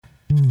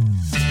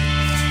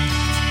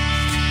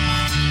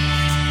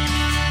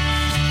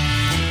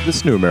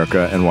This New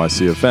America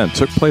NYC event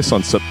took place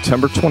on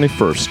September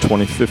 21st,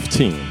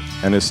 2015,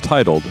 and is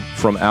titled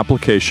From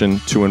Application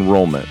to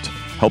Enrollment,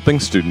 Helping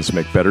Students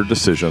Make Better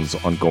Decisions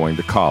on Going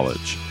to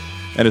College,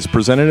 and is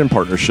presented in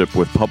partnership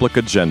with Public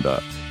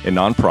Agenda, a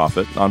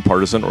nonprofit,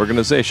 nonpartisan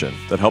organization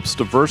that helps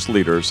diverse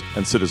leaders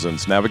and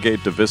citizens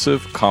navigate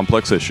divisive,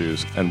 complex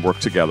issues and work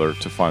together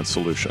to find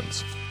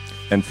solutions,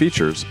 and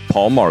features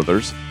Paul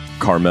Marthers,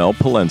 Carmel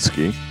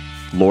Polensky,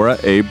 Laura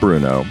A.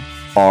 Bruno,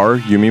 R.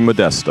 Yumi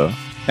Modesta,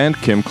 and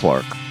Kim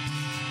Clark.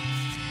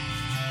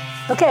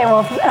 Okay,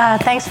 well,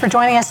 thanks for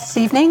joining us this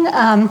evening.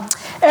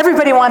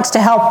 Everybody wants to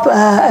help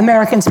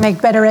Americans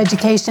make better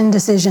education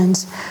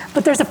decisions,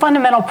 but there's a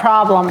fundamental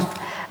problem.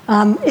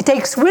 It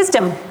takes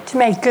wisdom to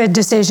make good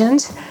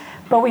decisions,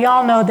 but we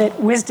all know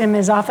that wisdom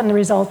is often the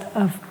result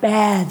of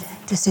bad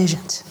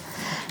decisions.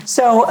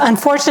 So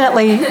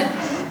unfortunately,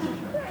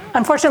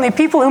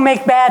 people who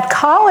make bad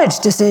college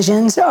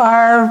decisions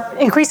are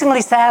increasingly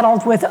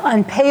saddled with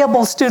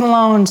unpayable student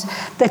loans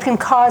that can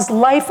cause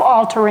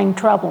life-altering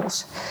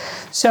troubles.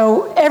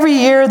 So every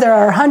year there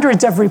are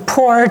hundreds of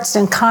reports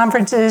and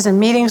conferences and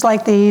meetings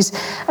like these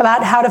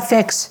about how to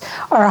fix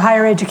our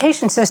higher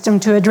education system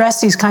to address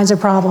these kinds of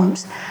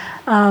problems.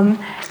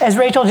 As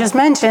Rachel just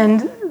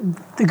mentioned,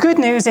 the good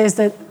news is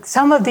that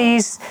some of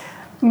these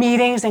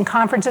meetings and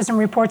conferences and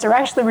reports are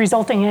actually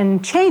resulting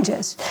in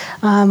changes.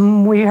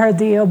 We heard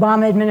the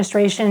Obama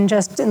administration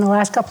just in the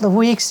last couple of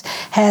weeks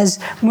has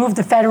moved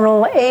the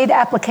federal aid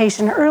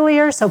application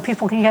earlier so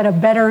people can get a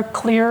better,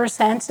 clearer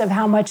sense of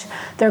how much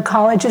their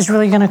college is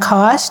really going to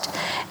cost.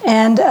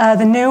 And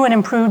the new and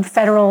improved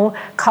federal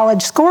college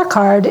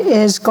scorecard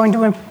is going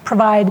to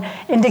provide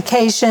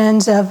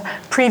indications of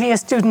previous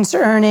students'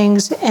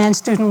 earnings and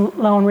student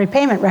loan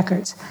repayment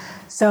records.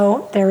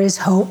 So there is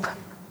hope.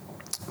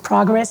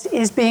 Progress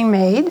is being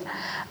made,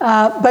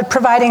 but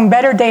providing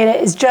better data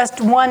is just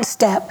one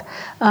step.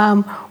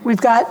 We've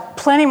got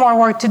plenty more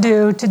work to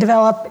do to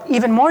develop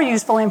even more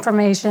useful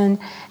information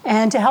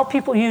and to help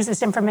people use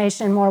this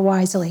information more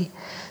wisely.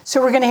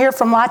 So we're going to hear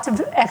from lots of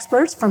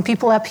experts, from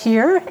people up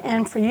here,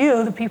 and for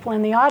you, the people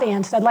in the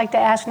audience. I'd like to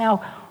ask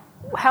now,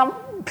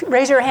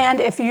 raise your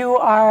hand if you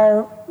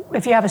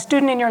have a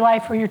student in your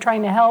life where you're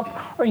trying to help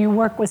or you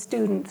work with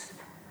students.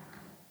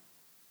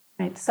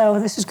 Right, so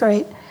this is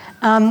great.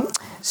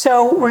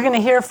 So we're going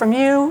to hear from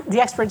you, the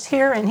experts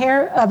here and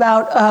here,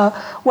 about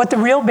what the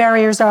real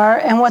barriers are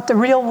and what the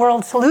real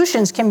world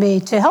solutions can be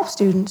to help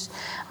students.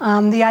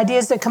 The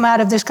ideas that come out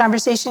of this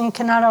conversation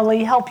can not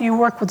only help you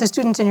work with the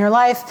students in your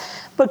life,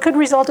 but could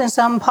result in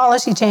some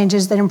policy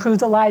changes that improve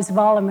the lives of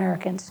all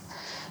Americans.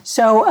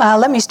 So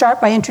let me start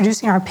by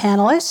introducing our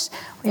panelists.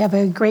 We have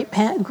a great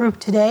group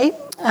today.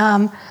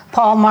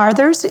 Paul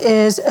Marthers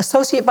is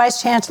Associate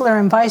Vice Chancellor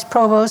and Vice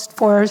Provost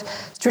for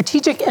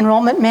Strategic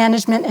Enrollment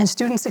Management and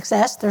Student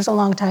Success, there's a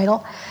long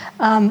title,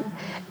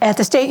 at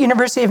the State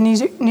University of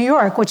New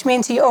York, which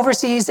means he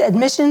oversees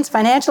admissions,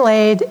 financial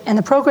aid, and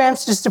the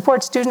programs to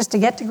support students to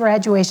get to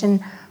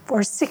graduation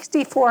for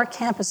 64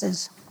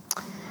 campuses.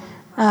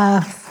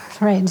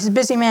 Right, he's a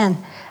busy man.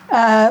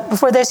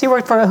 Before this, he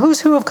worked for a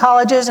who's who of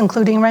colleges,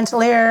 including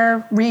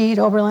Rensselaer, Reed,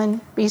 Oberlin,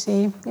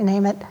 BC, you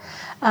name it.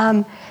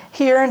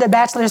 He earned a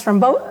bachelor's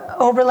from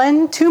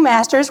Oberlin, 2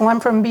 masters,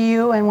 one from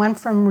BU and one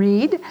from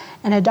Reed,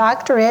 and a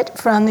doctorate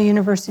from the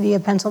University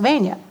of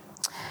Pennsylvania.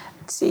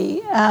 Let's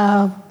see,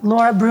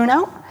 Laura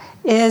Bruno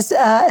is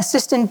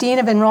Assistant Dean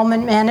of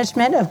Enrollment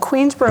Management of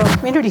Queensborough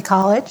Community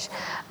College.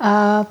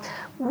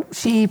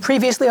 She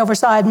previously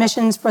oversaw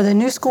admissions for the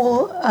New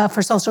School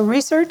for Social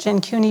Research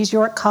in CUNY's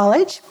York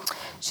College.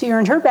 She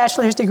earned her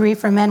bachelor's degree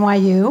from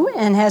NYU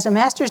and has a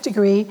master's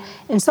degree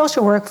in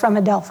social work from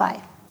Adelphi.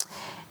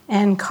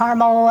 And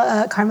Carmel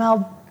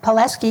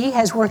Polensky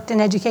has worked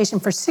in education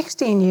for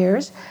 16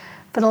 years.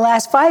 For the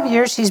last 5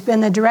 years, she's been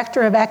the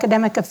Director of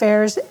Academic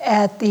Affairs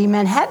at the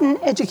Manhattan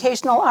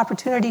Educational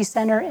Opportunity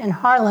Center in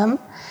Harlem.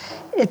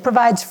 It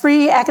provides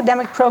free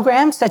academic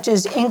programs such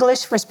as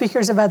English for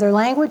speakers of other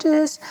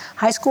languages,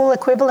 high school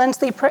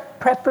equivalency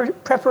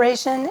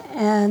preparation,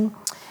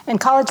 and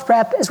college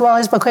prep, as well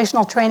as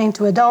vocational training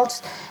to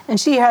adults. And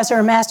she has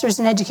her master's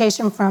in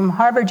education from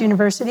Harvard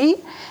University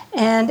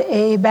and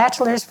a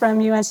bachelor's from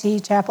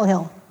UNC Chapel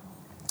Hill.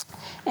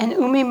 And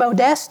Umi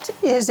Modeste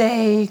is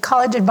a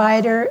college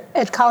advisor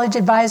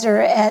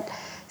at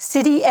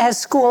City as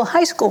School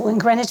High School in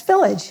Greenwich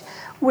Village,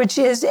 which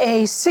is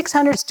a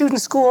 600-student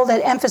school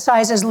that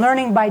emphasizes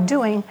learning by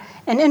doing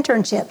and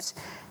internships.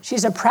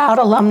 She's a proud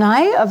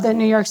alumni of the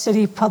New York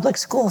City public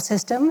school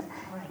system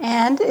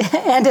and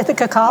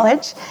Ithaca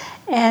College,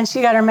 and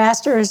she got her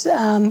master's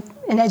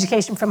in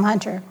education from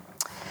Hunter.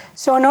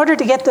 So in order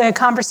to get the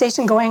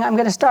conversation going, I'm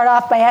going to start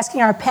off by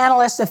asking our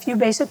panelists a few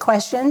basic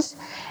questions,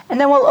 and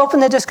then we'll open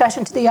the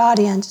discussion to the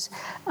audience.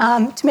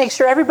 To make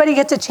sure everybody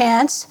gets a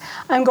chance,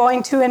 I'm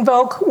going to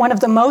invoke one of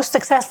the most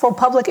successful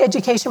public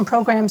education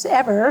programs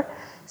ever,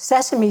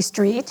 Sesame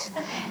Street,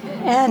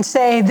 and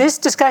say this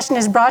discussion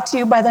is brought to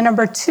you by the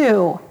number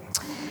 2.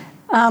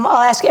 I'll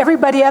ask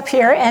everybody up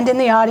here and in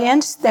the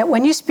audience that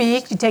when you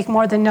speak, you take no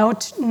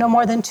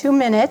more than 2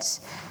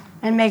 minutes.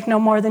 and make no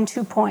more than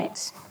 2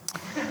 points.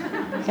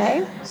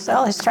 Okay,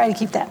 so let's try to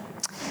keep that.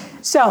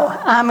 So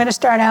I'm going to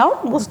start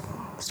out. We'll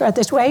start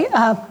this way.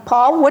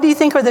 Paul, what do you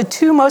think are the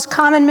 2 most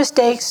common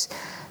mistakes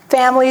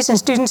families and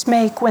students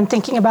make when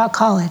thinking about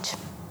college?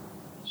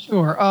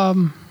 Sure.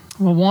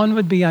 Well, one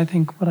would be, I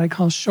think, what I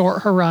call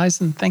short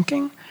horizon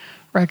thinking.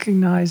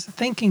 Recognize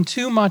thinking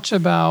too much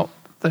about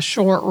the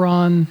short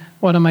run.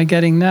 What am I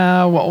getting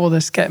now? What will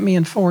this get me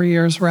in 4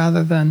 years?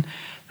 Rather than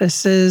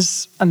this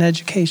is an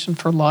education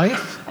for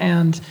life.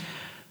 And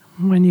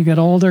when you get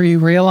older, you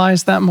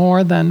realize that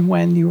more than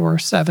when you were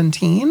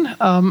 17.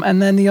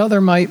 And then the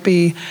other might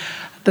be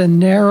the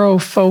narrow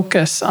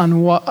focus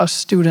on what a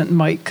student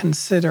might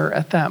consider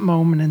at that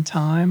moment in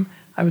time.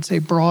 I would say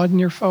broaden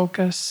your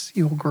focus,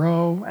 you'll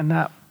grow, and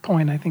that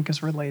point, I think,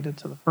 is related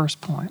to the first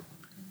point.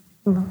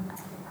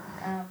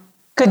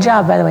 Good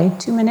job, by the way.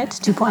 2 minutes,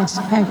 2 points.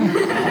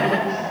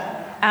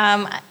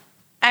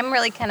 I'm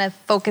really kind of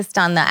focused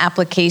on the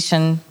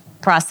application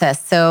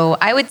process. So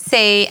I would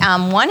say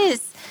one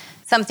is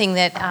something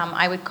that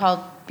I would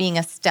call being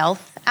a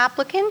stealth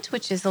applicant,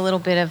 which is a little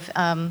bit of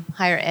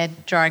higher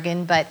ed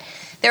jargon, but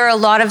there are a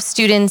lot of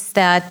students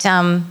that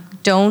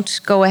don't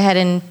go ahead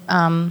and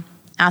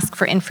ask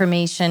for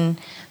information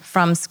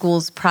from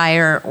schools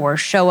prior or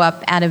show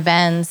up at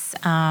events.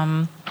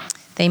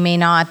 They may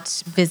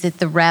not visit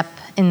the rep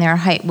in their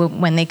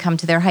when they come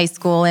to their high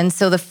school. And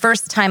so the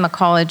first time a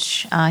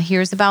college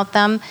hears about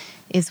them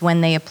is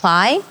when they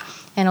apply.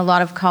 And a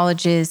lot of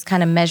colleges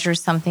kind of measure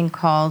something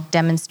called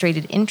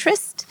demonstrated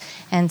interest.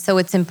 And so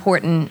it's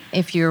important,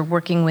 if you're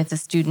working with a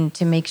student,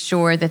 to make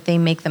sure that they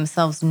make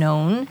themselves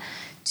known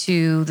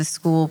to the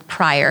school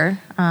prior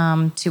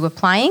to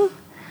applying.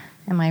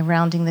 Am I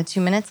rounding the 2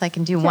 minutes? I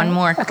can do one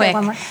more quick.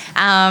 One more.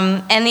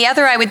 And the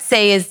other I would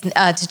say is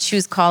to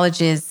choose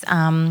colleges,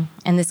 and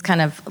this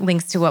kind of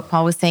links to what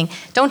Paul was saying.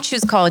 Don't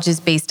choose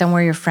colleges based on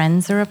where your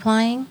friends are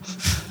applying,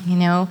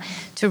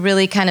 to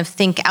really kind of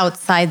think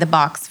outside the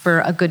box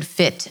for a good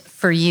fit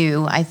for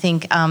you. I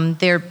think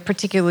they're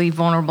particularly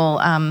vulnerable,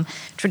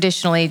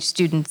 traditional age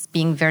students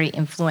being very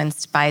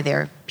influenced by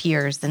their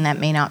peers, and that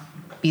may not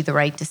be the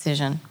right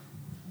decision.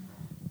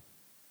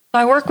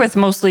 I work with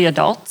mostly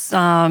adults,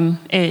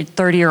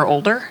 30 or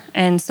older.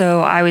 And so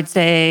I would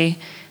say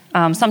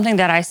something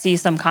that I see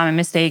some common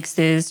mistakes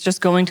is just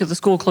going to the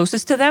school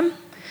closest to them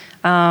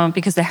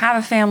because they have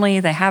a family,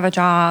 they have a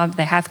job,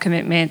 they have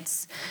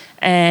commitments,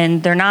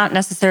 and they're not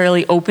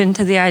necessarily open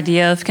to the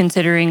idea of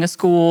considering a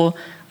school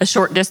a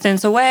short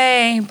distance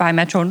away by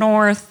Metro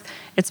North.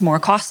 It's more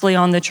costly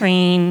on the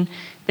train.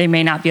 They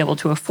may not be able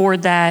to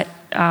afford that,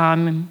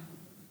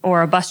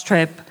 or a bus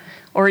trip,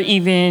 or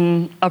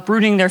even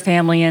uprooting their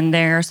family and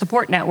their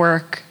support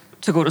network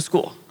to go to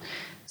school.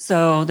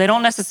 So they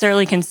don't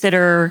necessarily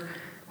consider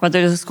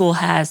whether the school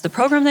has the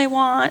program they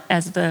want,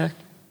 as the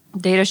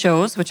data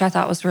shows, which I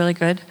thought was really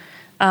good,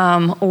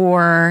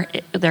 or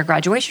their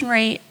graduation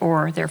rate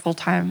or their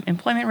full-time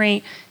employment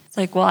rate. It's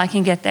like, well, I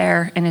can get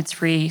there and it's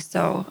free,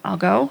 so I'll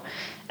go.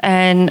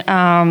 And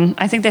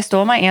I think they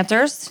stole my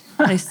answers.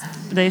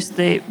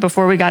 They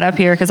before we got up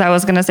here, because I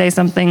was going to say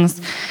some things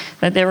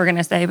that they were going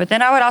to say. But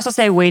then I would also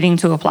say waiting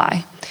to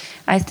apply.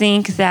 I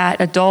think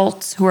that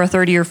adults who are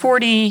 30 or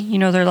 40,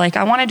 they're like,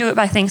 I want to do it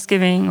by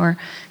Thanksgiving, or,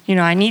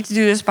 I need to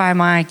do this by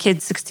my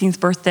kid's 16th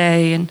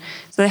birthday. And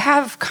so they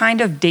have kind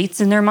of dates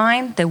in their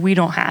mind that we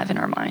don't have in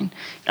our mind.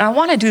 And I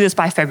want to do this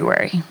by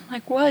February.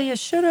 Like, well, you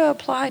should have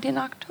applied in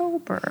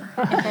October,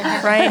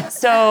 right?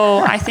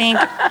 So I think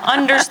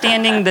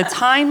understanding the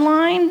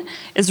timeline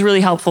is really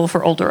helpful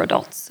for older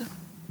adults.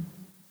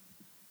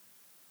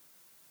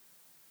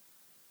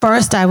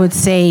 First, I would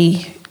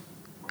say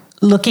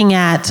looking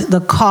at the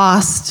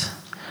cost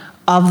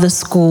of the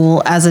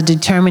school as a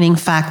determining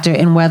factor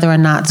in whether or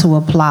not to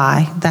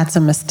apply, that's a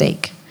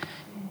mistake.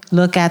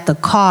 Look at the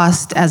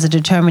cost as a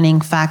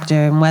determining factor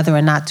in whether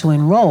or not to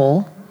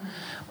enroll,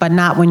 but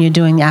not when you're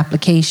doing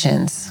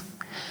applications.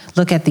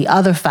 Look at the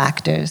other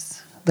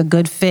factors, the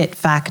good fit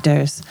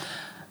factors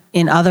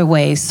in other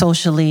ways,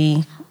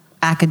 socially,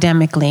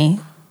 academically,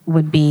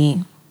 would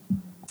be,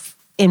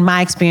 in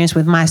my experience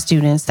with my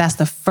students, that's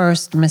the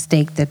first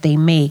mistake that they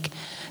make,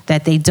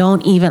 that they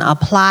don't even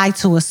apply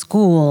to a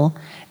school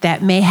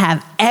that may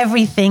have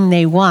everything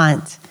they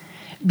want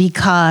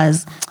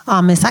because, oh,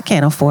 miss, I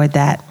can't afford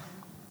that.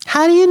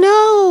 How do you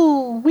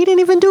know? We didn't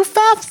even do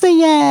FAFSA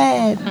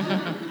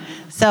yet.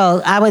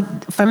 So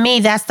for me,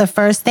 that's the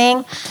first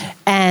thing.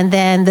 And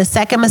then the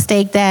second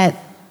mistake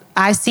that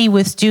I see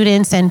with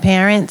students and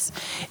parents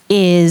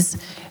is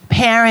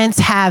parents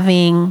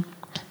having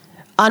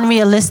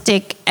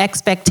unrealistic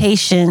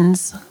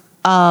expectations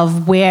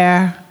of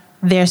where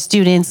their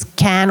students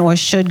can or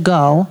should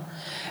go,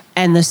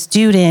 and the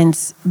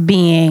students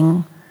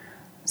being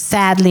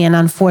sadly and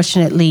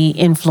unfortunately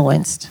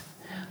influenced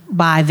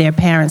by their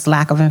parents'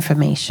 lack of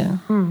information.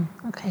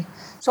 Okay,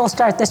 so we'll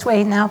start this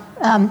way now.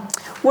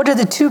 What are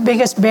the 2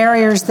 biggest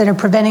barriers that are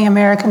preventing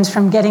Americans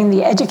from getting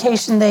the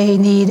education they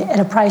need at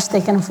a price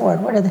they can afford?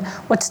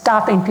 What's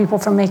stopping people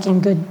from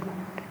making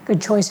good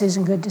choices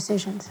and good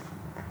decisions?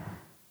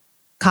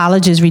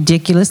 college is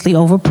ridiculously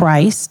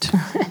overpriced.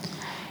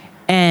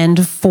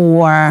 And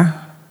for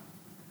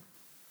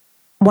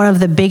one of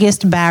the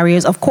biggest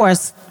barriers, of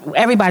course,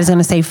 everybody's going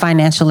to say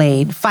financial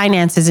aid.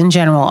 Finances in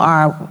general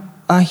are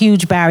a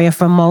huge barrier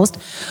for most.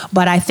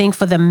 But I think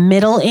for the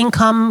middle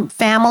income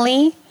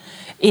family,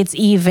 it's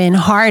even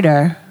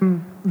harder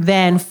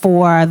than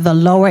for the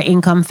lower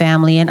income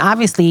family. And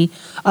obviously,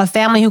 a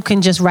family who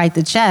can just write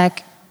the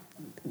check,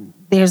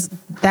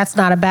 that's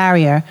not a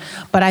barrier.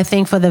 But I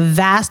think for the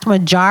vast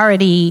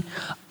majority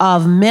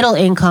of middle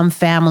income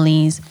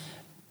families,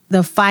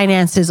 the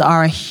finances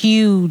are a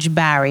huge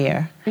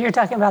barrier. You're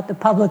talking about the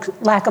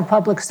lack of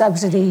public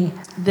subsidy.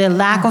 The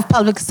lack of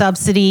public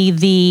subsidy,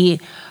 the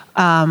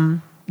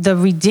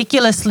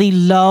ridiculously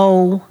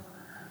low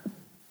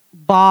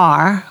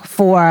bar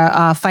for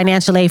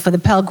financial aid for the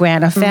Pell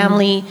Grant. A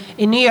family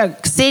in New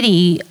York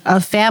City, a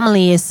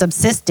family is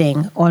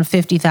subsisting on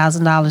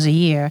 $50,000 a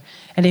year.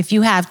 And if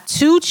you have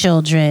two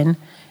children,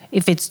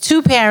 if it's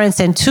two parents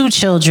and two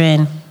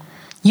children,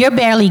 you're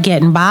barely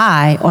getting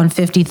by on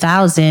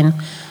 $50,000.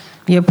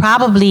 You're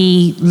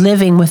probably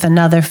living with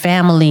another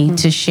family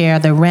to share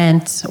the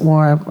rent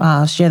or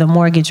share the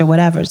mortgage or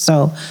whatever.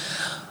 So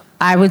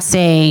I would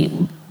say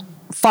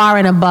far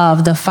and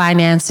above, the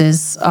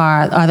finances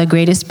are the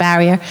greatest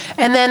barrier.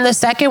 And then the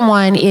second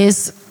one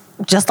is,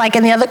 just like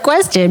in the other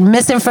question,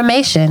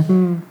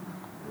 misinformation.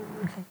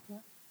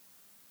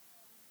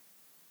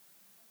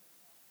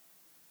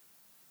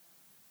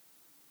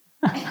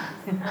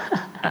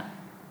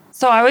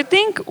 So I would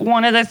think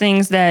one of the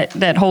things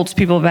that holds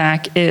people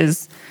back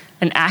is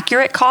an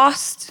accurate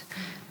cost.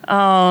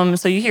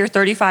 So you hear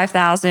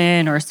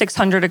 $35,000 or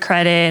 $600 a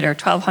credit or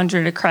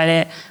 $1,200 a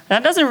credit.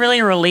 That doesn't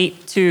really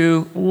relate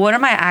to what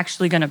am I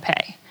actually going to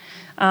pay.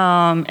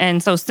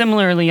 And so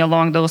similarly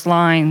along those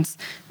lines,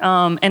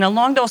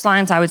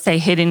 I would say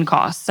hidden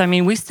costs. I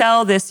mean, we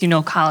sell this,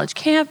 college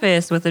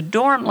campus with a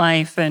dorm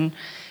life, and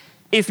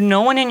if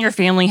no one in your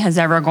family has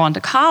ever gone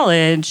to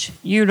college,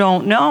 you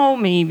don't know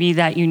maybe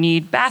that you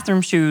need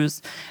bathroom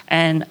shoes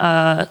and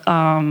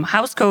a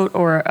house coat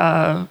or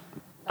a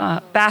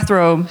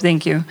bathrobe,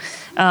 thank you.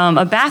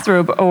 A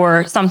bathrobe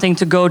or something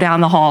to go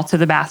down the hall to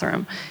the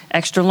bathroom.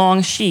 Extra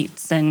long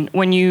sheets. And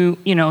when you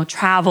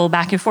travel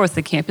back and forth,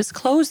 the campus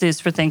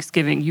closes for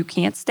Thanksgiving. You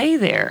can't stay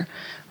there,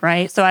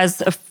 right? So as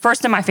a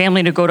first in my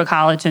family to go to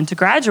college and to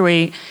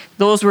graduate,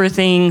 those were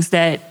things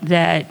that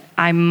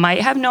I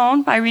might have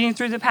known by reading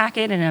through the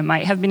packet and I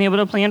might have been able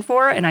to plan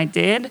for, and I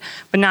did,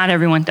 but not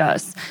everyone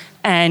does.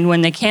 And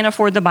when they can't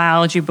afford the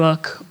biology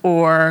book,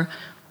 or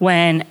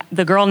when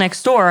the girl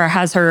next door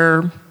has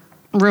her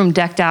room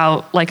decked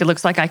out like it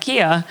looks like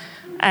IKEA,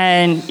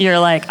 and you're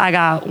like, I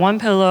got one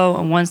pillow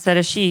and one set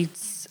of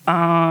sheets,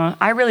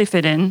 I really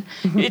fit in.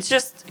 It's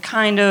just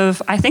kind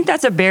of, I think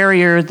that's a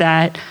barrier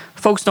that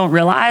folks don't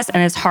realize,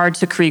 and it's hard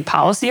to create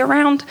policy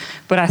around.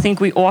 But I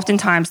think we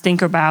oftentimes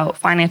think about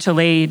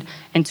financial aid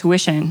and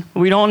tuition.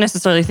 We don't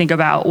necessarily think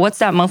about what's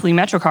that monthly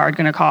MetroCard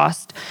going to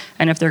cost.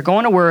 And if they're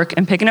going to work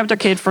and picking up their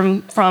kid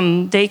from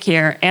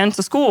daycare and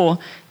to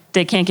school,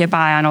 they can't get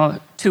by on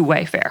a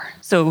two-way fare.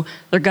 So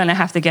they're going to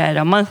have to get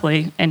a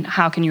monthly. And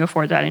how can you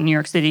afford that in New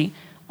York City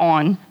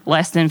on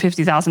less than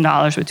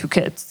 $50,000 with two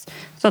kids?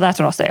 So that's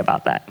what I'll say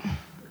about that.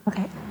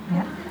 Okay,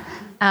 yeah.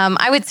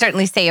 I would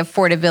certainly say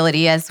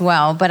affordability as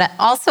well, but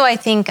also I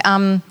think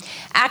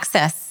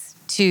access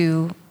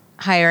to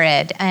higher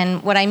ed.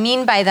 And what I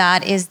mean by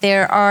that is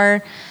there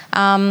are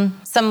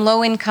some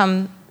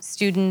low-income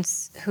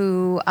students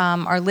who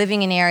are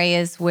living in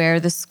areas where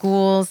the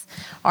schools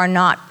are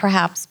not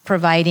perhaps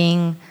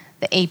providing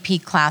the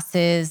AP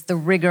classes, the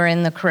rigor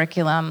in the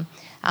curriculum.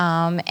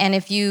 And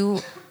if you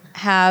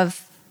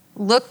have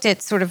looked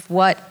at sort of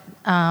what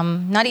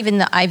not even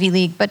the Ivy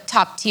League, but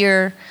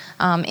top-tier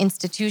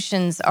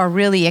institutions are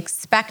really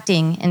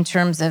expecting in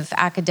terms of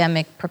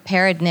academic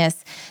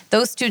preparedness,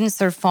 those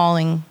students are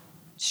falling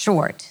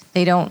short.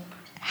 They don't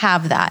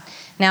have that.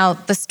 Now,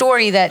 the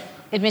story that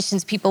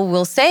admissions people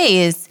will say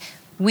is,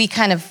 we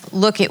kind of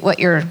look at what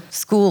your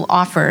school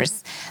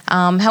offers.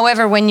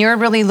 However, when you're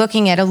really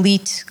looking at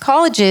elite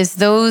colleges,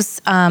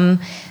 those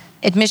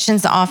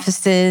admissions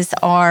offices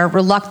are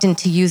reluctant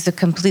to use a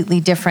completely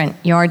different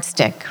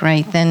yardstick,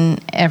 right, than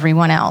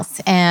everyone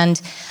else.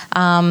 And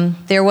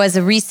there was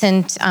a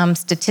recent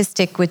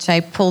statistic which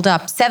I pulled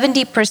up.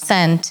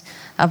 70%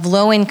 of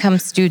low-income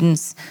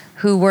students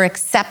who were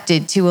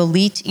accepted to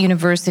elite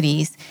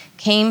universities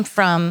came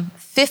from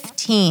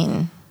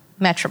 15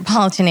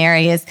 metropolitan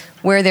areas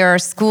where there are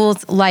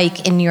schools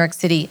like in New York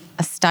City,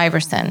 a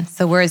Stuyvesant.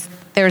 So whereas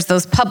there's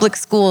those public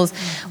schools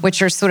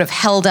which are sort of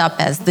held up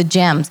as the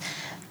gems,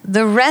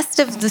 the rest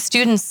of the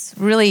students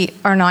really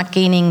are not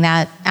gaining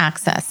that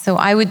access. So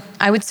I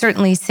would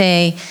certainly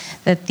say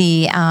that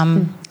the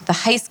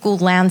high school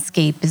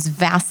landscape is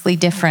vastly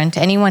different.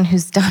 Anyone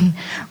who's done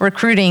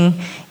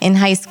recruiting in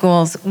high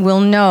schools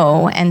will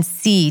know and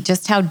see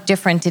just how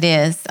different it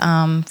is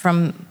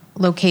from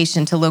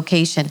location to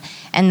location,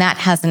 and that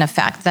has an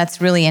effect.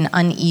 That's really an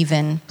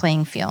uneven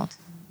playing field.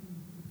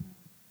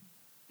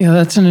 Yeah,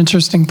 that's an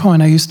interesting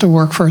point. I used to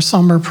work for a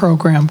summer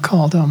program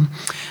called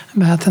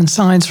Math and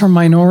Science for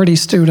Minority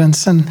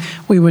Students, and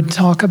we would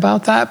talk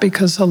about that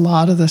because a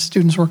lot of the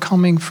students were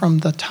coming from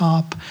the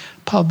top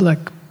public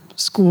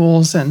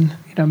schools and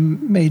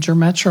major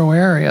metro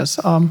areas.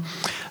 So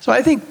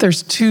I think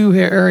there's two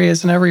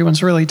areas, and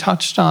everyone's really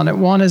touched on it.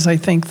 One is, I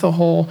think, the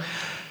whole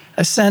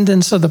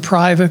ascendance of the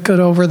private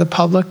good over the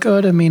public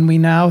good. I mean, we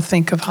now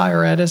think of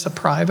higher ed as a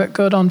private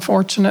good,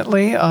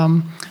 unfortunately.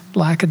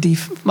 Lack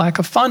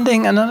of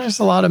funding, and then there's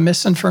a lot of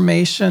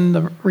misinformation.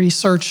 The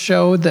research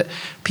showed that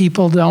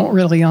people don't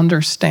really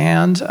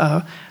understand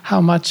how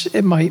much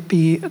it might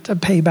be to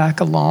pay back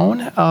a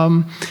loan.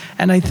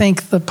 And I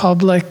think the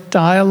public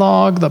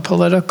dialogue, the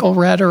political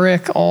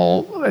rhetoric,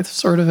 all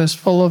sort of is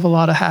full of a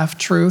lot of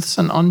half-truths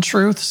and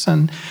untruths,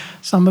 and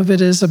some of it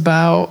is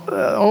about,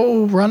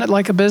 run it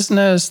like a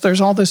business.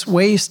 There's all this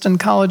waste in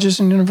colleges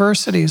and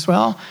universities.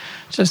 Well,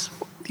 just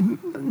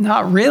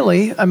not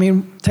really. I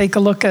mean, take a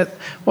look at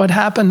what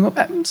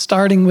happened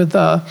starting with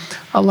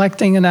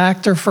electing an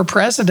actor for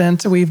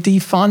president. We've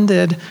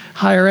defunded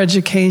higher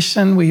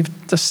education.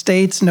 The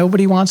states,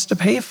 nobody wants to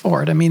pay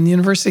for it. I mean, the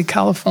University of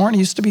California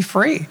used to be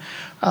free.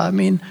 I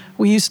mean,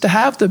 we used to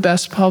have the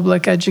best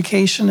public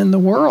education in the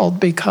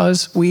world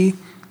because we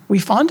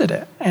funded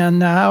it. And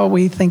now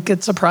we think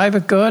it's a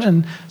private good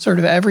and sort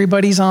of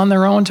everybody's on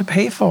their own to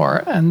pay for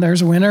it. And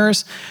there's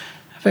winners,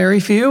 very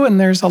few, and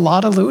there's a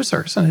lot of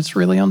losers, and it's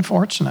really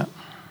unfortunate.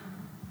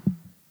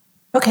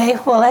 Okay,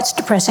 well, that's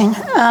depressing.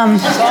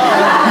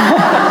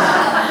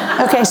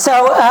 Okay,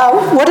 so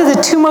what are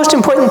the two most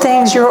important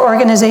things your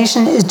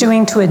organization is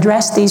doing to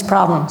address these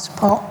problems?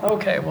 Paul?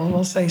 Okay, well,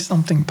 we'll say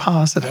something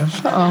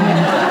positive.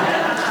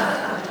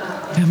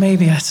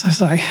 Maybe it's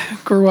as I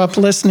grew up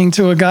listening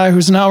to a guy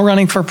who's now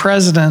running for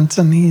president,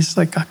 and he's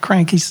like a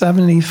cranky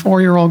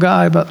 74-year-old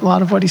guy, but a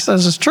lot of what he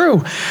says is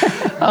true.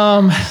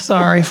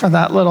 Sorry for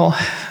that little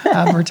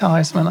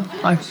advertisement.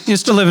 I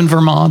used to live in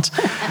Vermont.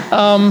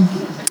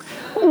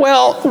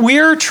 Well,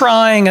 we're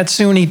trying at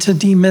SUNY to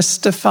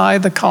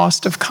demystify the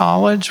cost of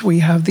college. We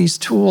have these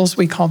tools,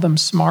 we call them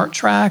Smart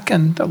Track,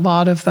 and a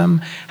lot of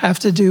them have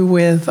to do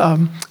with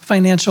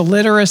financial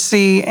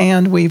literacy,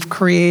 and we've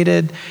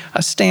created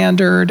a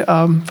standard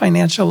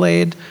financial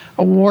aid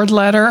award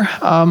letter.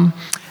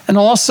 And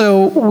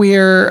also,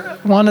 we're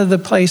one of the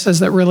places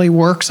that really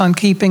works on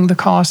keeping the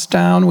costs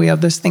down. We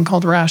have this thing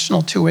called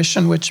rational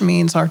tuition, which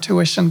means our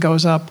tuition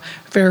goes up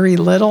very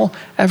little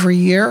every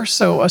year.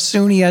 So a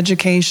SUNY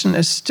education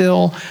is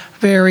still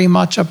very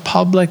much a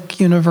public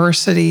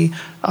university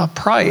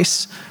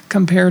price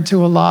compared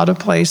to a lot of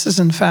places.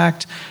 In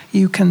fact,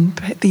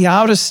 the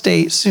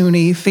out-of-state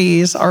SUNY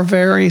fees are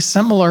very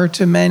similar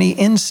to many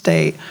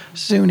in-state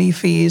SUNY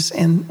fees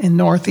in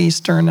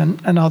Northeastern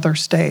and other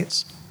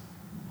states.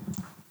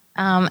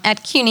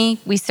 At CUNY,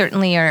 we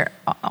certainly are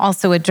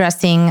also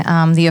addressing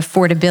the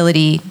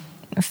affordability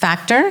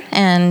factor,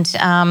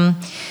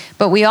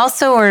 but we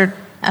also are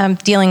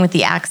dealing with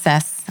the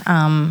access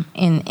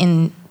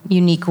in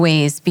unique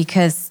ways,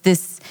 because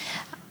this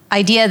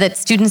idea that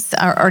students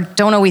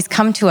don't always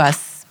come to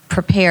us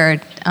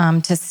prepared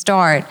to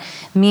start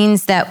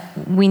means that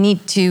we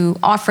need to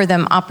offer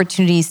them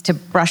opportunities to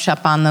brush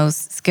up on those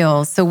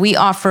skills. So we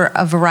offer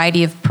a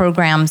variety of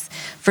programs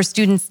for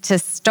students to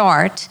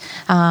start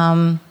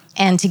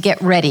and to get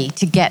ready,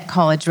 to get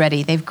college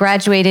ready. They've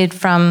graduated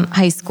from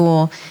high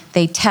school,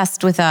 they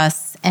test with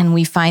us, and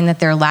we find that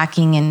they're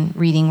lacking in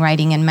reading,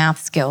 writing, and math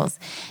skills.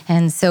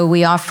 And so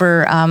we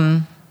offer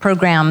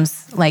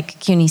programs like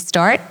CUNY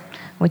Start,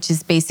 which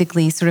is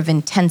basically sort of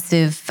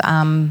intensive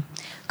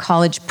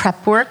college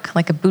prep work,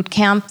 like a boot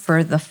camp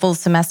for the full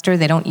semester.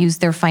 They don't use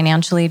their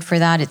financial aid for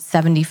that. It's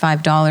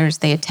 $75.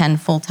 They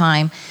attend full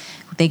time.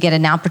 They get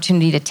an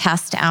opportunity to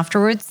test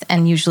afterwards,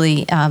 and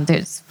usually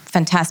there's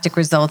fantastic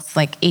results.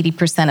 Like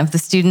 80% of the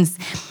students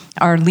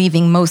are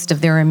leaving most of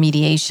their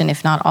remediation,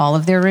 if not all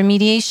of their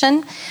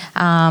remediation.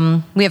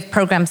 We have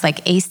programs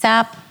like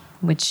ASAP,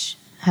 which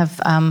have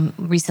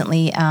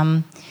recently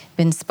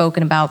been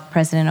spoken about.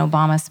 President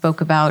Obama spoke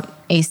about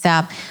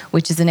ASAP,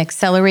 which is an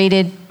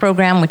accelerated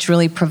program which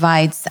really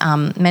provides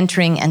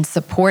mentoring and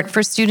support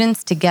for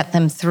students to get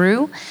them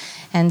through.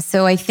 And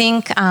so I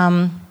think,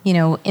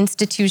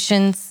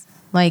 institutions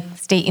like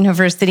State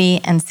University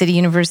and City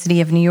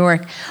University of New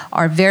York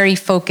are very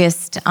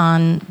focused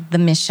on the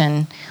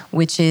mission,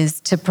 which is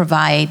to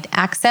provide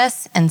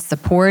access and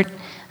support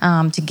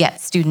to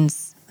get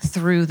students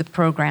through the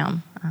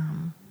program.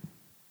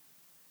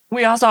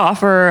 We also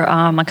offer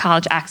a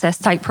college access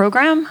type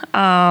program.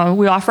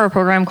 We offer a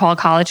program called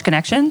College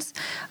Connections.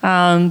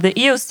 The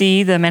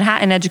EOC, the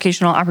Manhattan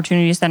Educational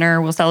Opportunity Center,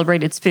 will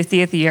celebrate its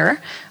 50th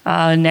year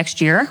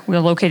next year. We're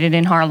located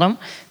in Harlem.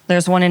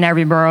 There's one in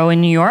every borough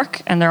in New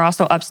York, and they're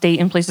also upstate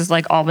in places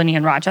like Albany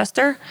and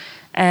Rochester.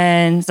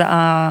 And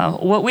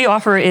what we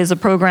offer is a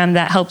program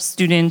that helps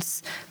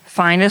students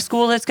find a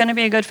school that's going to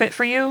be a good fit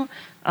for you,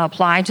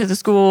 apply to the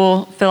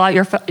school, fill out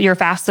your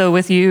FAFSA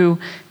with you,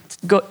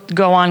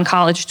 go on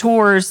college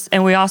tours.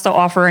 And we also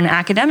offer an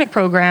academic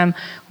program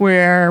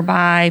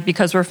whereby,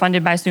 because we're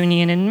funded by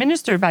SUNY and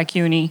administered by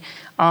CUNY,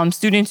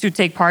 students who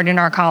take part in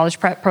our college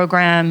prep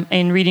program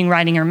in reading,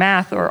 writing, or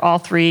math, or all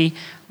three,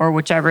 or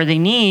whichever they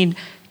need,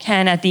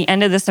 can, at the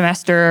end of the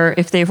semester,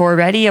 if they've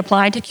already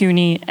applied to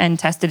CUNY and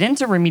tested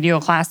into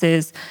remedial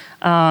classes,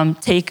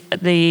 take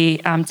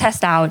the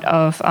test out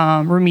of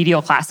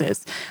remedial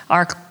classes.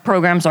 Our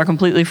programs are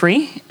completely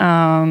free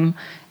and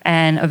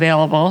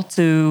available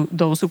to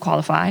those who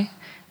qualify.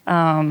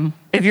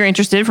 If you're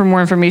interested, for more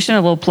information,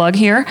 a little plug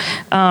here,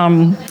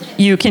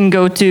 you can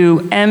go to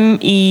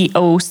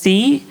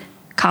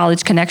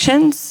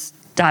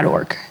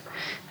meoccollegeconnections.org.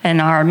 And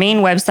our main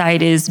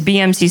website is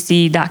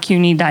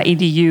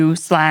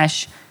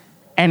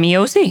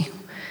bmcc.cuny.edu/MEOC.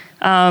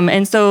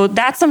 And so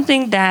that's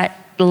something that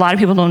a lot of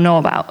people don't know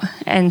about.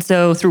 And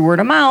so through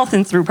word of mouth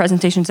and through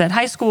presentations at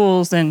high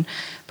schools and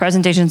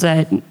presentations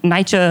at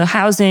NYCHA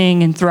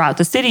housing and throughout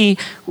the city,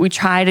 we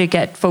try to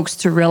get folks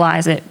to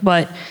realize it.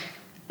 But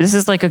this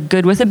is like a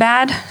good with a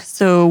bad.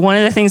 So one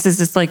of the things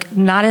is it's like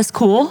not as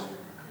cool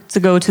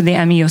to go to the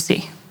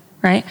MEOC,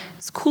 right?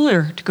 It's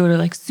cooler to go to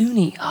like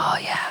SUNY. Oh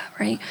yeah,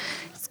 right?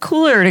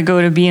 Cooler to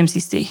go to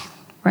BMCC,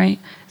 right?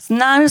 It's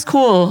not as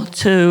cool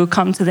to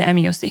come to the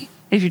MEOC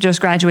if you just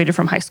graduated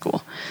from high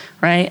school,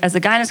 right? As a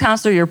guidance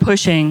counselor, you're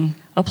pushing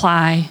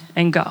apply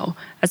and go.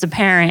 As a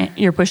parent,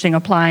 you're pushing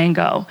apply and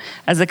go.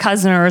 As a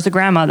cousin or as a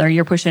grandmother,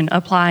 you're pushing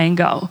apply and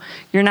go.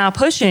 You're now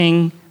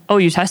pushing, oh,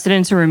 you tested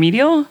into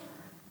remedial?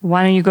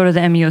 Why don't you go to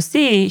the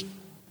MEOC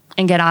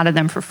and get out of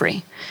them for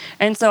free?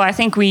 And so I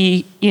think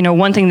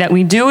one thing that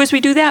we do is we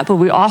do that, but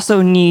we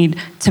also need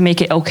to make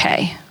it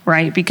okay,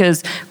 right?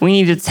 Because we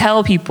need to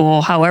tell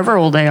people, however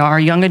old they are,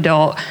 young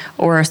adult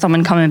or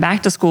someone coming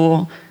back to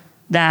school,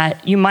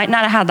 that you might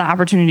not have had the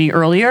opportunity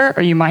earlier,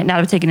 or you might not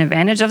have taken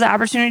advantage of the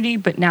opportunity,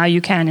 but now you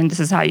can, and this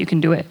is how you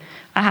can do it.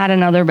 I had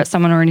another, but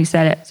someone already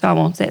said it, so I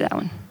won't say that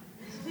one.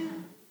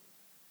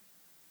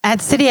 At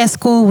CityS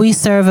School, we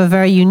serve a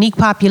very unique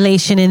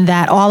population in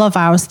that all of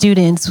our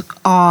students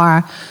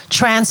are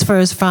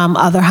transfers from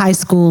other high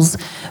schools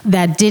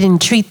that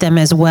didn't treat them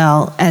as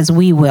well as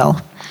we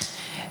will.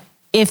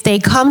 If they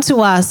come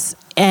to us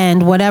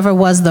and whatever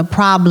was the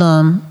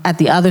problem at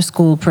the other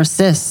school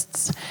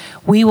persists,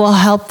 we will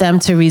help them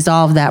to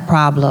resolve that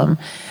problem.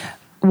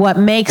 What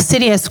makes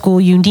CityS School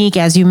unique,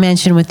 as you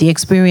mentioned, with the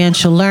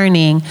experiential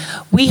learning,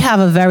 we have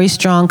a very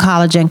strong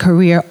college and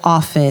career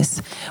office,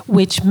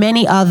 which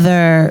many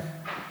other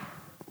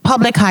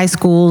public high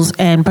schools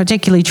and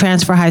particularly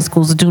transfer high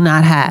schools do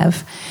not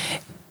have.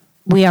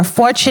 We are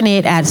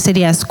fortunate at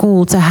CityS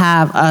School to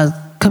have a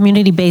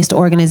community-based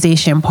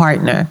organization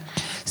partner.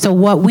 So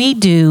what we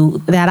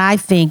do that I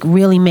think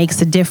really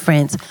makes a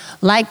difference,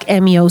 like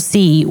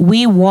MEOC,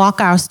 we walk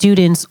our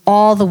students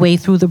all the way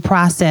through the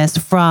process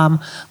from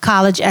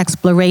college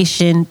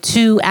exploration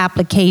to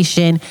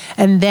application,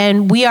 and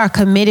then we are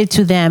committed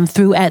to them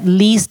through at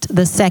least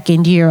the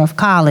second year of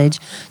college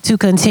to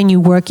continue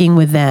working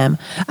with them.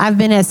 I've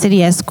been at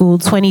CityS School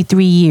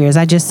 23 years.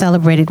 I just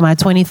celebrated my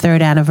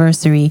 23rd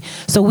anniversary.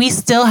 So we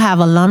still have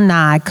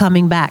alumni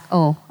coming back.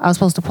 Oh, I was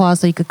supposed to pause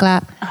so you could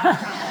clap?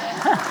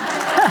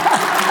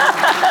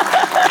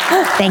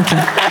 Thank you.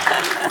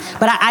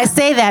 But I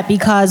say that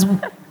because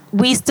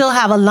we still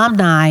have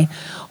alumni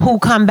who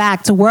come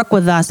back to work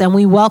with us, and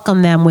we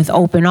welcome them with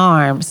open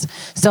arms.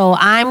 So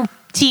I'm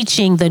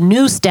teaching the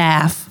new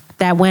staff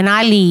that when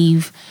I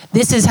leave,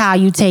 this is how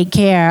you take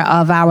care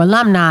of our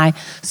alumni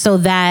so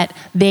that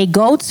they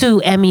go to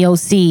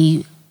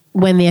MEOC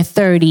when they're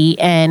 30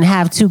 and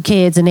have 2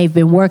 kids and they've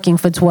been working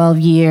for 12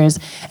 years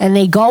and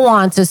they go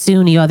on to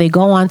SUNY or they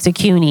go on to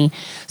CUNY.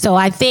 So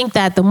I think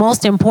that the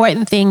most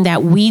important thing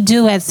that we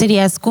do at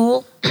CityS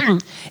School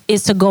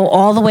is to go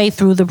all the way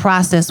through the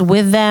process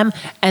with them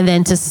and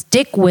then to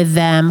stick with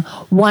them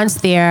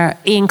once they're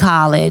in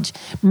college,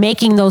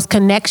 making those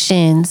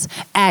connections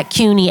at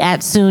CUNY, at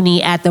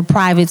SUNY, at the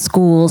private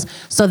schools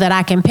so that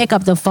I can pick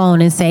up the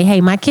phone and say,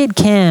 hey, my kid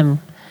Kim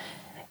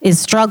is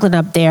struggling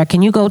up there.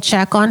 Can you go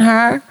check on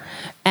her?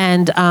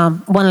 And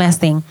one last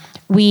thing.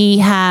 We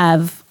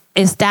have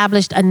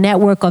established a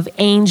network of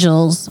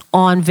angels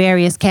on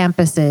various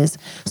campuses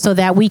so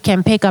that we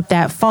can pick up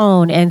that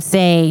phone and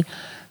say,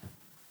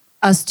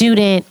 a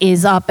student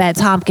is up at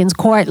Tompkins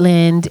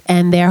Cortland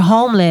and they're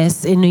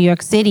homeless in New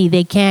York City.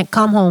 They can't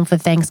come home for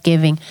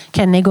Thanksgiving.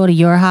 Can they go to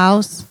your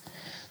house?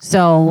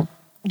 So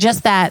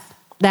just that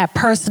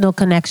personal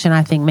connection,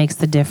 I think, makes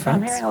the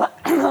difference. I'm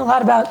hearing a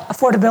lot about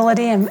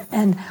affordability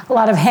and a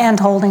lot of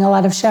hand-holding, a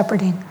lot of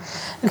shepherding.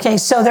 Okay,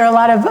 so there are a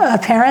lot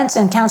of parents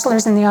and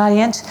counselors in the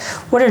audience.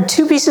 What are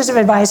 2 pieces of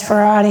advice for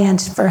our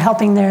audience for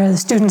helping the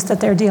students that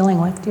they're dealing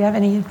with? Do you have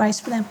any advice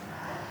for them?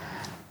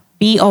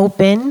 Be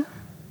open.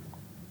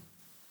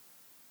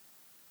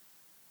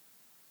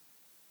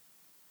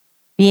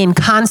 Be in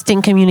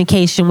constant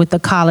communication with the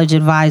college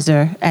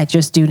advisor at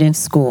your student's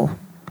school.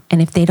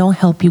 And if they don't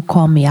help you,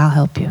 call me, I'll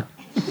help you.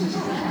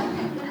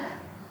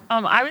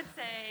 I would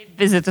say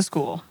visit the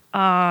school.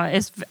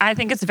 I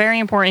think it's very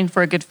important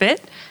for a good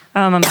fit.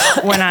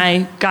 When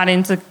I got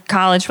into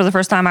college for the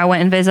first time, I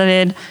went and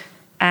visited,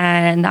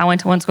 and I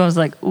went to one school. I was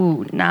like,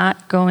 ooh,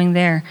 not going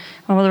there.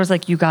 My mother was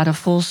like, you got a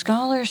full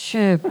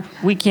scholarship.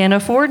 We can't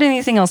afford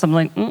anything else. I'm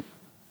like,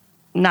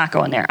 not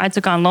going there. I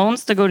took on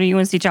loans to go to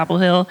UNC Chapel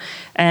Hill,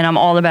 and I'm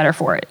all the better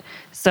for it.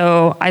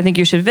 So I think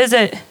you should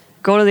visit,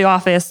 go to the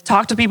office,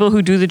 talk to people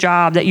who do the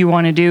job that you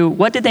want to do.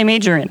 What did they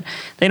major in?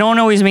 They don't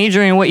always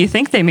major in what you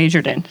think they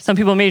majored in. Some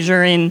people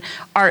major in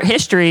art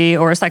history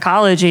or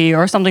psychology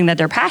or something that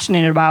they're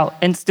passionate about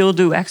and still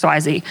do X, Y,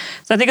 Z.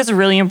 So I think it's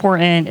really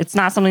important. It's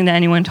not something that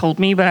anyone told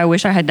me, but I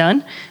wish I had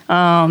done.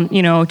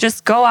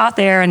 Just go out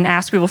there and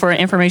ask people for an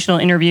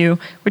informational interview,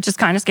 which is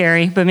kind of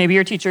scary, but maybe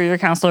your teacher or your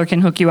counselor can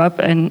hook you up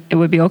and it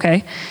would be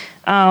okay.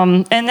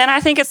 And then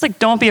I think it's like,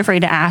 don't be afraid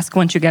to ask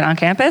once you get on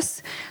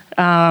campus.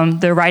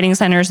 The writing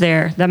center's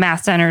there, the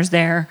math center's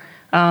there.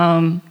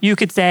 You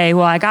could say,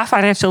 well, I got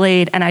financial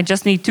aid and I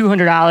just need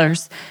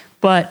 $200,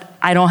 but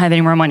I don't have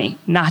any more money.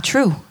 Not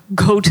true.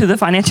 Go to the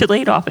financial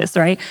aid office,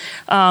 right?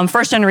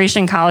 First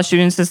generation college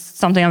students is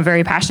something I'm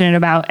very passionate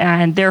about,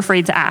 and they're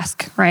afraid to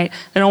ask, right?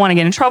 They don't want to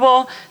get in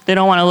trouble. They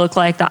don't want to look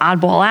like the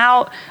oddball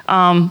out.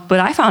 But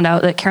I found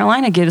out that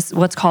Carolina gives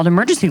what's called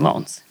emergency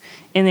loans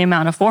in the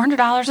amount of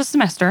 $400 a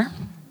semester.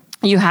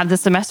 You have the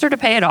semester to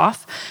pay it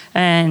off,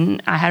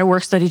 and I had a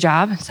work-study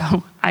job,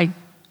 so I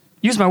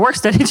used my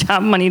work-study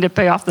job money to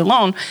pay off the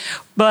loan,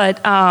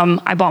 but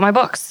I bought my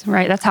books,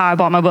 right? That's how I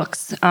bought my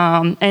books.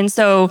 And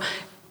so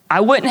I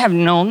wouldn't have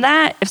known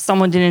that if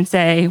someone didn't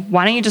say,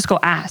 why don't you just go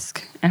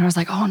ask? And I was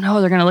like, oh no,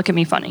 they're gonna look at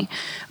me funny.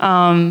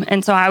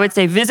 And so I would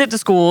say visit the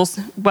schools,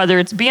 whether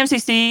it's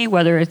BMCC,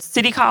 whether it's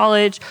City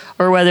College,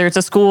 or whether it's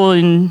a school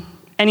in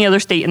any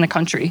other state in the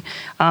country.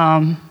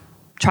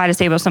 Try to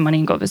save up some money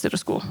and go visit a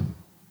school.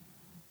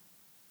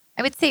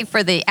 I would say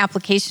for the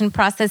application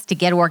process to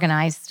get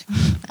organized,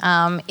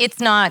 it's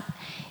not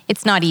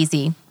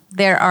easy.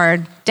 There are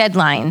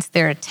deadlines,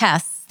 there are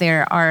tests,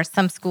 there are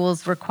some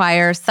schools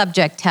require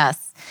subject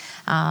tests.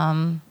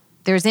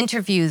 There's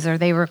interviews, are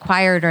they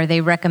required, are they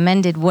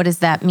recommended? What does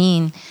that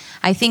mean?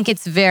 I think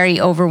it's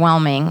very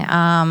overwhelming.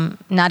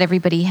 Not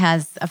everybody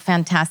has a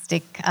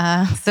fantastic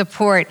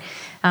support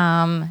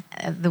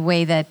the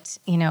way that,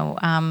 we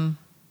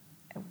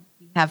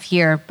have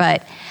here.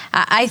 But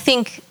I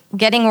think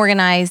getting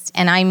organized,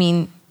 and I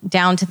mean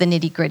down to the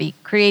nitty-gritty,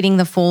 creating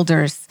the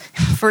folders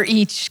for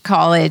each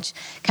college,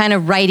 kind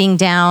of writing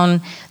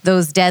down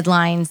those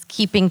deadlines,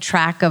 keeping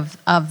track of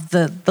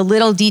the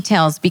little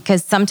details,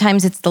 because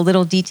sometimes it's the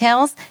little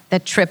details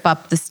that trip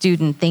up the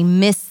student. They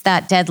miss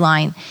that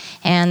deadline,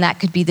 and that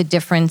could be the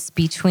difference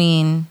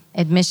between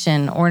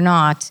admission or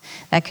not.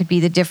 That could be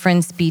the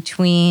difference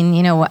between,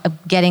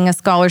 getting a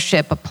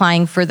scholarship,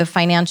 applying for the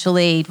financial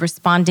aid,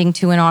 responding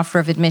to an offer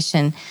of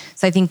admission.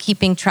 So I think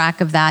keeping track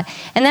of that.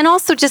 And then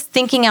also just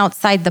thinking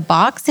outside the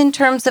box in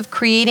terms of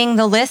creating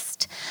the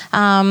list.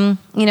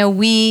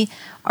 We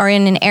are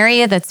in an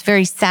area that's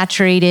very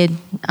saturated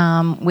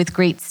with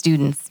great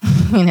students,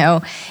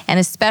 and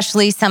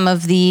especially some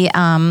of the,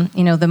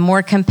 the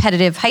more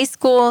competitive high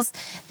schools,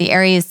 the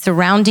areas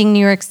surrounding New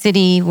York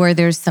City where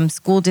there's some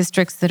school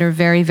districts that are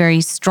very,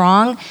 very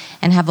strong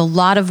and have a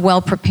lot of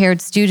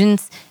well-prepared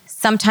students.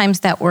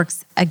 Sometimes that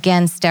works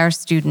against our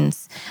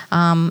students.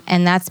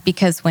 And that's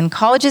because when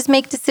colleges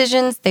make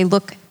decisions, they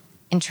look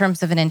in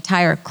terms of an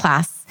entire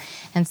class.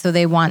 And so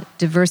they want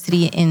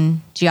diversity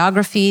in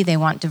geography. They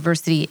want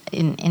diversity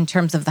in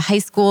terms of the high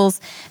schools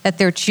that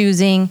they're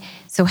choosing.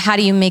 So how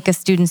do you make a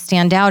student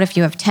stand out if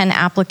you have 10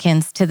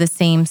 applicants to the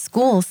same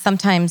school?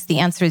 Sometimes the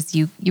answer is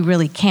you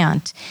really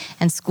can't.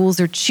 And schools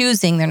are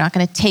choosing. They're not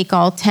going to take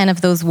all 10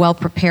 of those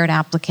well-prepared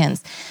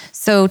applicants.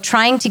 So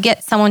trying to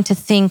get someone to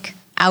think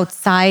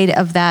outside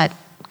of that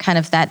kind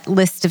of that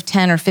list of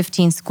 10 or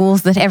 15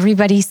 schools that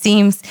everybody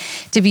seems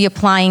to be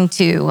applying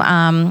to,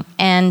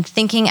 and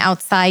thinking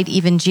outside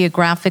even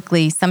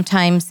geographically.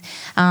 Sometimes,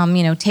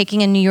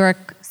 taking a New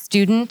York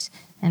student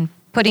and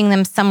putting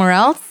them somewhere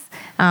else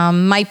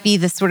might be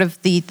the sort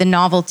of the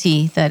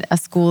novelty that a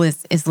school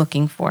is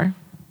looking for.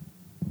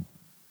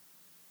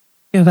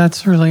 Yeah,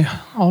 that's really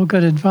all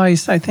good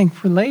advice. I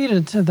think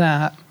related to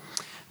that,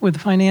 with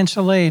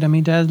financial aid,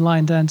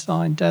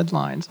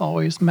 deadlines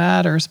always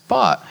matters.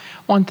 But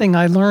one thing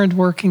I learned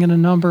working in a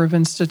number of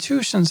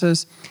institutions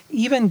is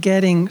even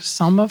getting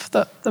some of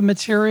the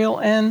material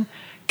in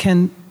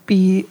can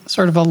be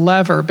sort of a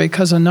lever,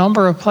 because a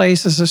number of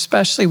places,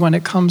 especially when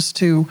it comes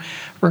to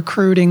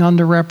recruiting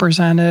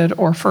underrepresented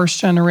or first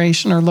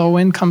generation or low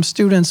income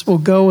students, will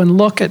go and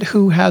look at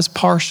who has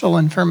partial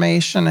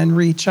information and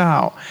reach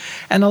out.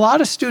 And a lot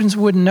of students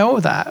wouldn't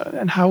know that.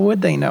 And how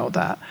would they know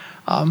that?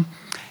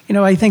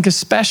 I think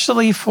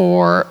especially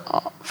for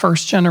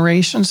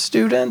first-generation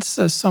students,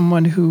 as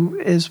someone who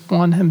is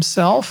one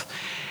himself,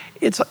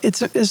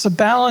 it's a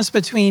balance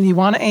between you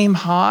want to aim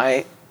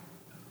high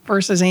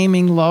versus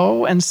aiming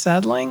low and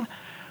settling,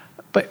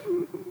 but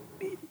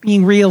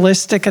being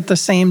realistic at the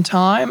same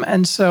time.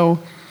 And so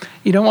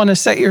you don't want to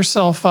set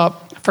yourself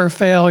up for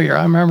failure.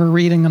 I remember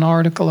reading an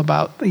article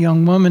about a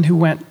young woman who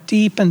went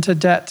deep into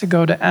debt to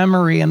go to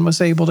Emory and was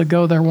able to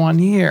go there 1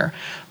 year.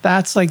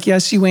 That's like,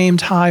 yes, you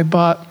aimed high,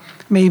 but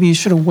maybe you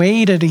should have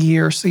waited a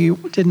year so you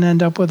didn't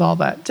end up with all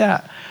that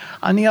debt.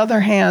 On the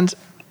other hand,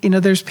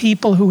 there's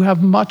people who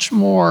have much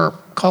more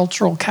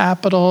cultural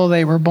capital.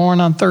 They were born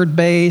on third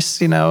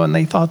base, and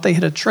they thought they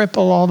hit a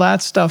triple, all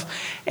that stuff.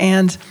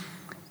 And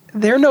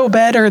they're no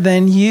better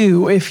than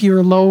you if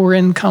you're lower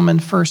income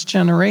and first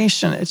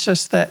generation. It's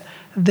just that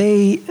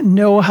they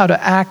know how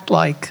to act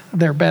like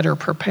they're better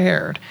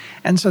prepared.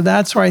 And so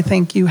that's where I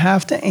think you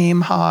have to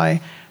aim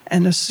high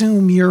and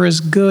assume you're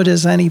as good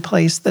as any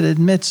place that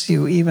admits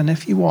you, even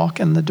if you walk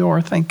in the door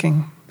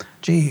thinking,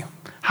 gee,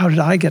 how did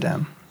I get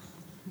in?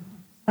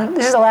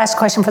 This is the last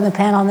question from the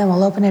panel, and then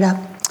we'll open it up.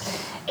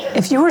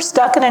 If you were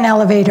stuck in an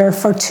elevator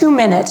for 2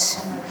 minutes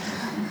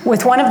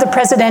with one of the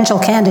presidential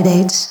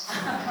candidates,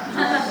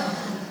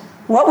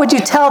 what would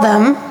you tell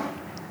them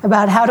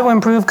about how to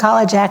improve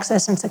college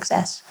access and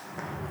success?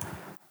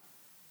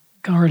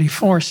 Already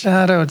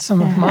foreshadowed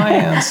some of my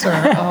answer.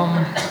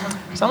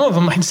 Some of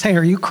them might say,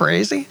 are you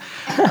crazy?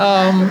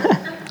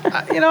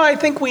 I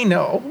think we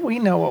know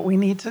what we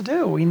need to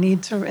do. We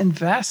need to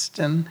invest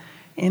in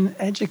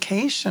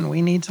education.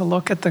 We need to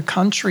look at the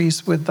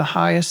countries with the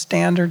highest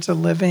standards of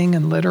living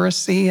and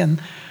literacy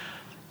and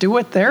do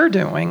what they're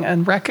doing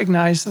and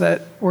recognize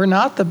that we're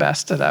not the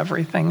best at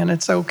everything, and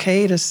it's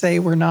okay to say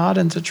we're not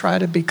and to try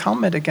to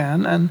become it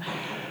again, and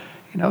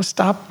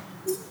stop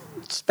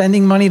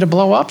spending money to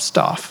blow up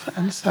stuff.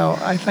 And so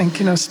I think,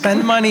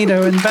 spend money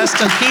to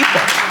invest in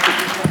people.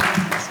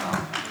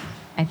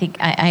 I think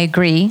I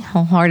agree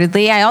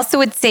wholeheartedly. I also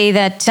would say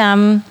that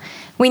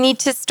we need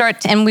to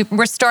start, and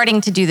we're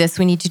starting to do this,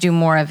 we need to do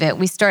more of it.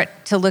 We start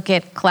to look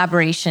at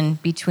collaboration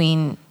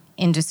between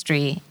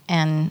industry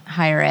and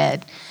higher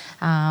ed.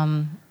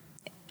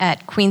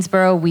 At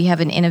Queensborough, we have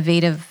an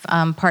innovative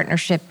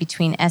partnership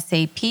between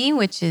SAP,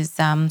 which is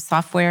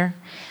software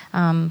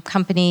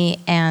company,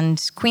 and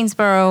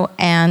Queensborough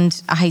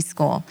and a high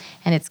school.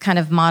 And it's kind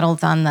of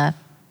modeled on the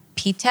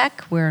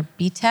P-Tech, we're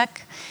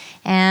B-Tech.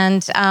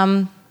 And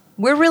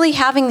we're really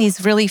having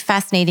these really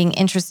fascinating,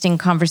 interesting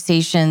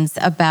conversations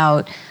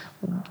about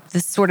the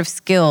sort of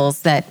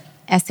skills that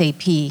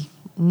SAP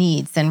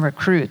needs and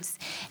recruits.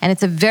 And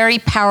it's a very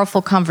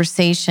powerful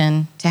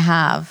conversation to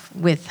have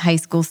with high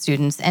school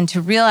students, and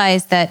to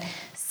realize that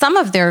some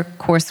of their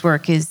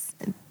coursework is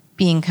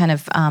being kind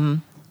of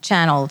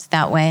channeled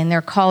that way, and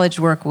their college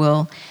work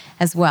will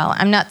as well.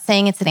 I'm not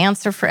saying it's an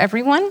answer for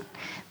everyone,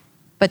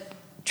 but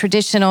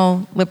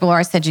traditional liberal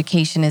arts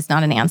education is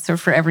not an answer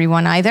for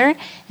everyone either.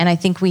 And I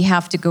think we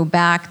have to go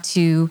back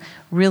to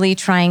really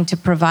trying to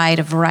provide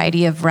a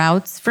variety of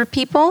routes for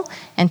people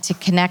and to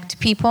connect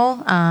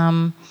people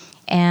and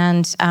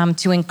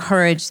to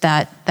encourage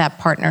that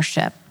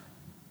partnership.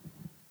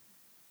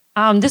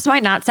 This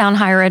might not sound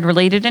higher ed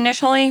related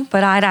initially,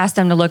 but I'd ask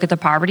them to look at the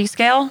poverty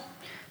scale.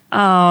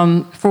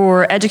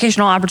 For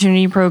educational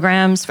opportunity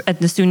programs at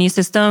the SUNY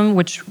system,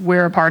 which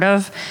we're a part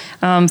of,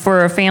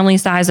 for a family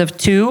size of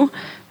 2,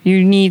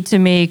 you need to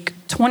make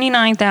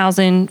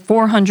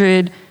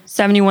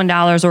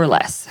 $29,471 or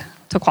less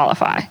to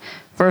qualify.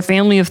 For a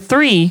family of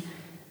 3,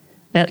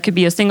 that could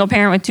be a single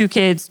parent with 2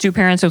 kids, 2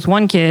 parents with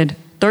 1 kid,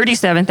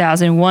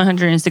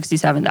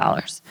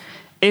 $37,167.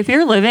 If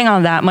you're living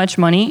on that much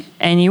money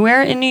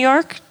anywhere in New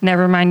York,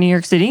 never mind New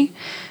York City,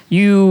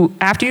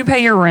 after you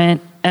pay your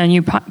rent and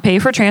you pay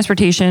for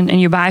transportation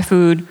and you buy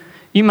food,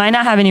 you might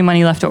not have any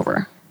money left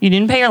over. You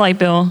didn't pay your light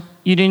bill,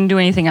 you didn't do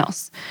anything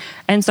else.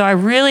 And so I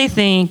really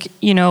think,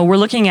 we're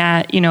looking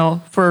at,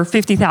 for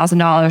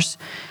 $50,000,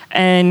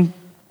 and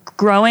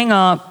growing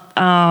up,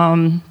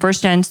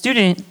 first gen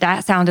student,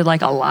 that sounded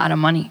like a lot of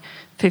money,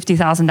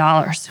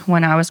 $50,000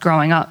 when I was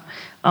growing up.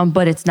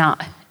 But it's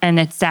not. And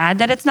it's sad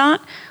that it's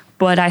not.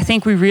 But I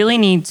think we really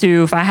need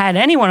to, if I had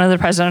any one of the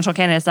presidential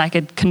candidates, I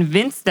could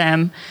convince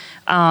them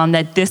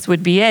that this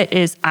would be it,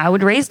 is I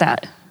would raise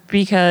that.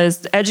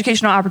 Because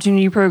educational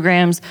opportunity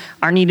programs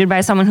are needed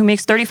by someone who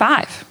makes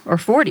 35 or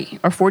 40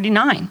 or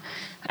 49.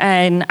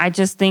 And I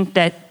just think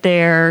that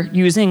they're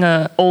using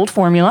an old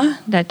formula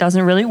that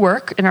doesn't really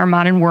work in our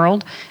modern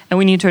world, and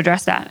we need to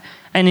address that.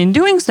 And in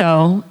doing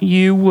so,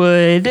 you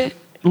would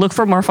look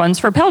for more funds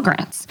for Pell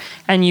Grants,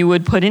 and you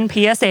would put in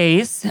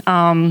PSAs.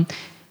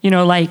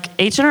 Like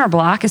H&R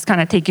Block is kind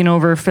of taking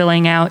over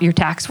filling out your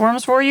tax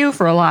forms for you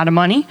for a lot of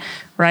money,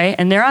 right?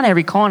 And they're on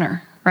every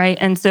corner, right?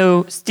 And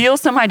so steal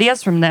some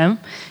ideas from them,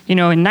 in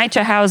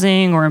NYCHA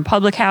housing or in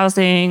public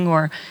housing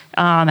or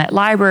at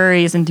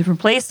libraries and different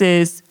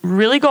places.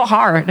 Really go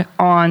hard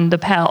on the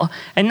Pell,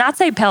 and not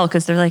say Pell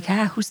because they're like,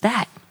 who's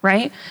that,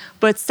 right?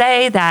 But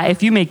say that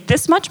if you make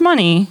this much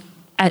money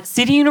at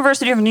City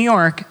University of New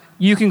York,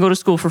 you can go to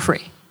school for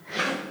free.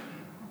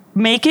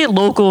 Make it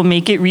local,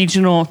 make it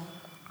regional.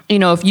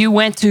 If you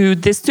went to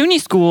this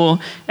SUNY school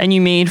and you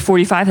made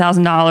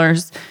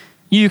 $45,000,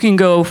 you can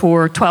go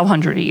for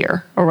 $1,200 a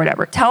year or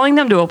whatever. Telling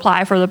them to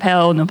apply for the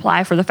Pell and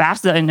apply for the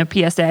FAFSA and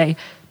the PSA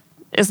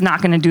is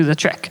not going to do the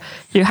trick.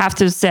 You have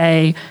to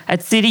say,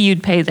 at City,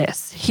 you'd pay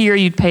this. Here,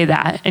 you'd pay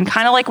that. And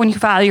kind of like when you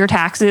file your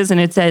taxes and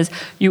it says,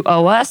 you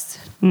owe us,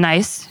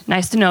 nice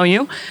to know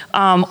you.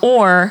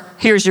 Or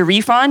here's your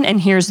refund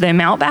and here's the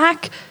amount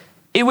back.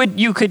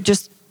 You could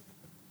just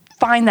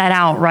find that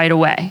out right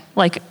away.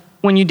 Like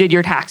when you did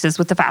your taxes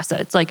with the FAFSA.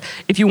 It's like,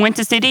 if you went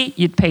to City,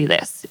 you'd pay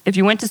this. If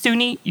you went to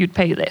SUNY, you'd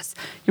pay this.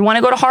 You want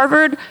to go to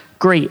Harvard?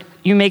 Great.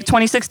 You make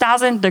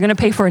 $26,000, they're going to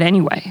pay for it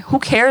anyway. Who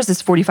cares if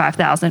it's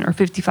 $45,000 or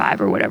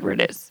 $55,000 or whatever it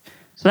is?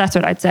 So that's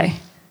what I'd say.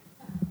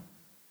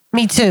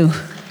 Me too.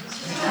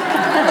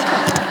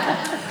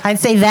 I'd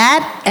say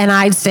that, and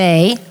I'd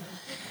say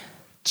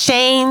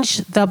change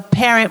the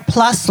Parent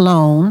Plus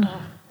loan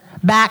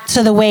back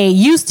to the way it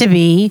used to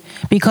be,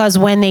 because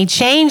when they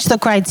changed the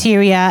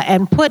criteria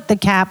and put the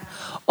cap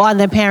on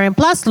the Parent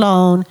Plus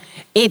loan,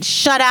 it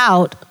shut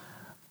out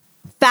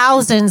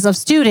thousands of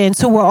students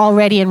who were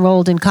already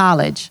enrolled in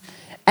college.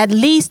 At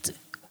least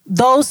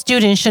those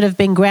students should have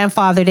been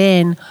grandfathered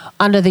in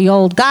under the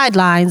old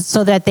guidelines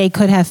so that they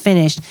could have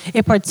finished.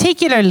 It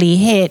particularly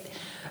hit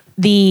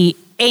the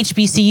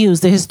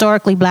HBCUs, the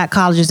historically black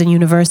colleges and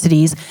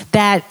universities,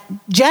 that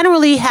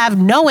generally have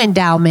no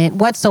endowment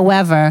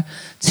whatsoever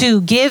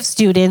to give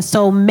students.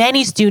 So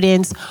many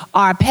students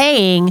are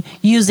paying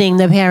using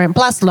the Parent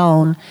Plus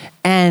loan,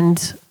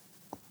 and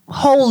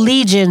whole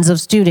legions of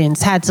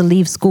students had to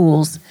leave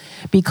schools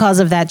because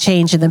of that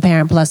change in the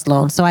Parent Plus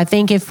loan. So I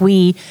think if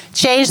we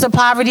change the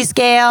poverty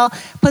scale,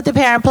 put the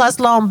Parent Plus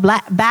loan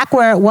back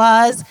where it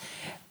was,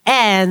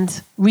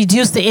 and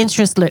reduce the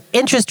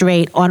interest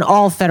rate on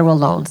all federal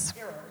loans.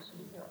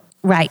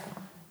 Right.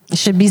 It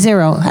should be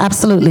zero.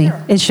 Absolutely.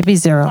 It should be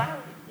zero. I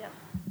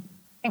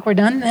think we're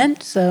done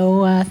then.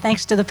 So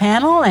thanks to the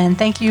panel, and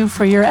thank you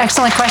for your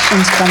excellent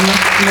questions from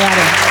the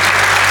audience.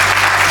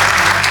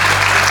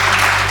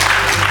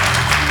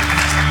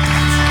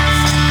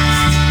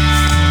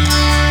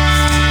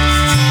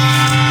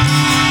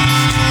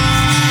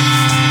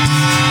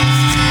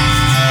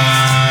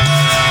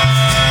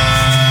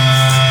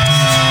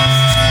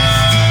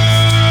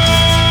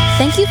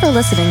 Thank you for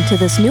listening to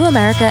this New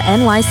America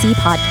NYC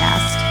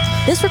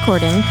podcast. This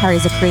recording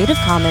carries a Creative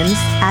Commons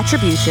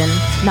Attribution,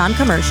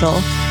 Non-Commercial,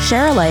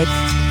 Share-alike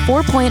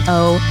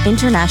 4.0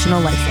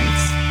 international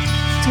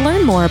license. To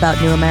learn more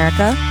about New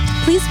America,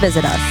 please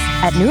visit us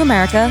at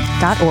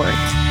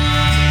newamerica.org.